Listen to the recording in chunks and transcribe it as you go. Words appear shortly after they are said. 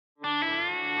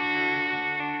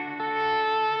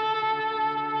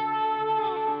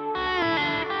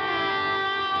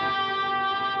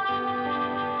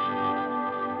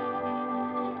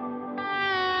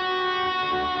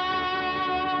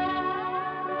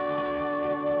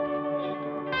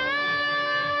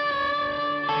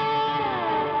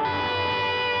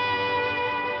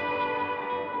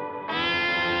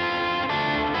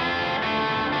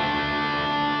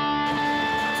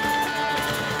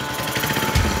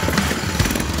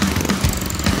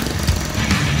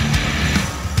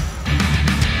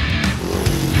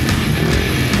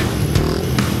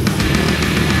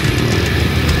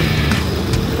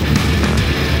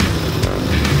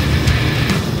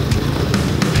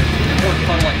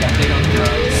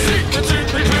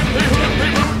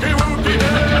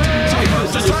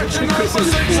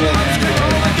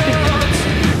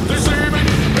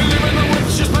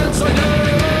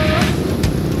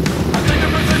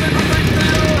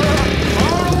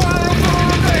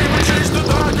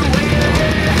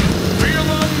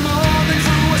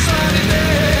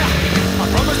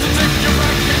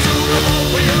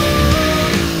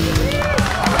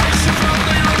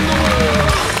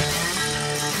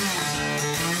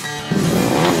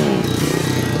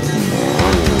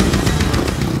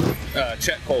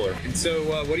And so,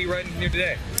 what are you riding here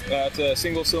today? It's a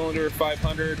single cylinder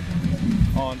 500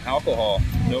 on alcohol,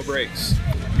 no brakes.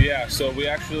 Yeah, so we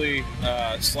actually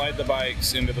slide the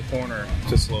bikes into the corner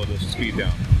to slow the speed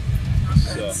down.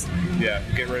 So, yeah,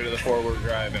 get rid of the forward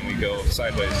drive and we go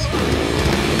sideways.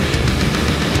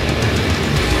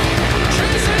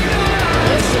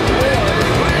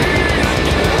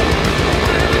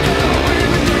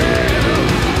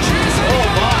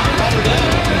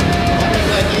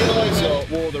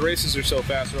 The races are so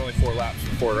fast, they're only 4 laps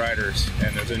for 4 riders,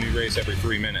 and there's a new race every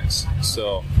 3 minutes.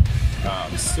 So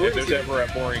if there's ever a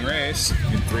boring race,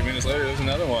 3 minutes later there's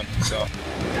another one. So.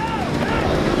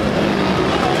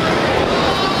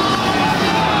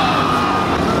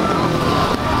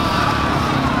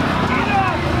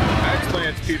 I explain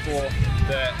it to people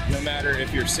that no matter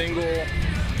if you're single,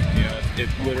 you know, it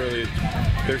literally,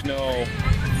 there's no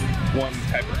one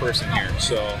type of person here,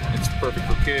 so it's perfect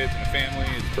for kids and a family.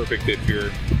 It's perfect if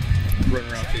you're running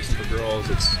around chasing for girls.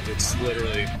 It's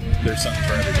literally, there's something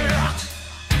for everybody.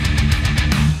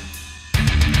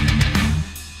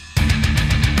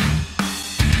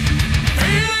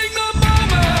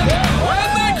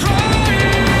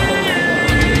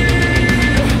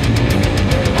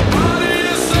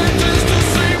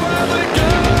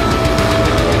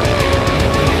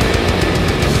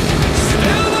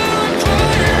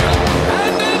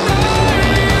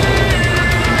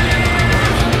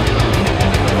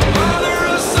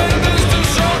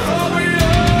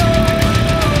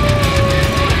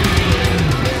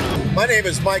 My name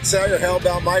is Mike Sayer,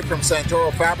 Hellbound Mike from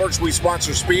Santoro Fabrics. We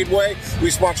sponsor Speedway.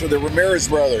 We sponsor the Ramirez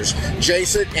brothers,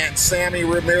 Jason and Sammy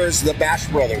Ramirez, the Bash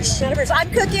brothers. I'm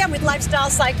Cookie. I'm with Lifestyle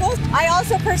Cycles. I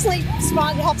also personally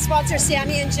help sponsor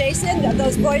Sammy and Jason.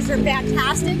 Those boys are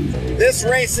fantastic. This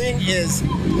racing is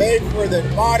made for the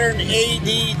modern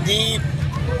ADD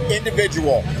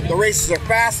individual. The races are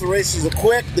fast, the races are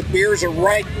quick, the beers are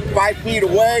right 5 feet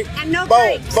away. And no boom,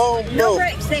 brakes. Boom, boom, no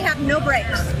brakes. They have no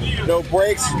brakes. No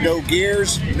brakes, no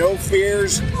gears, no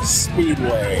fears,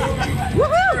 Speedway.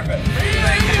 Woohoo!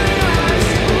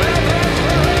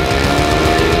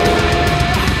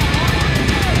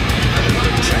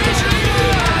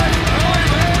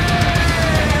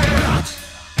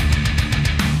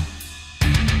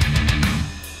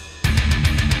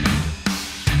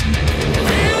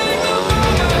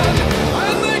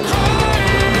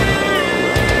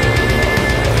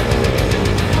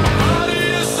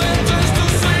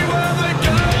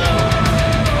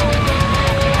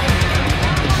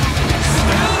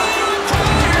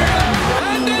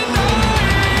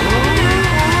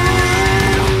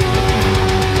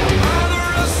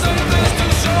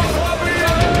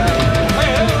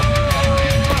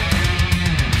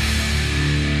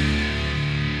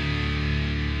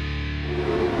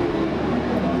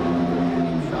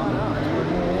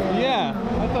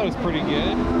 That was pretty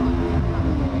good.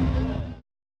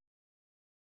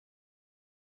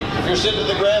 If you're sitting in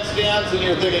the grandstands and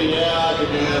you're thinking, yeah, I can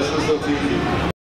do this, this looks easy.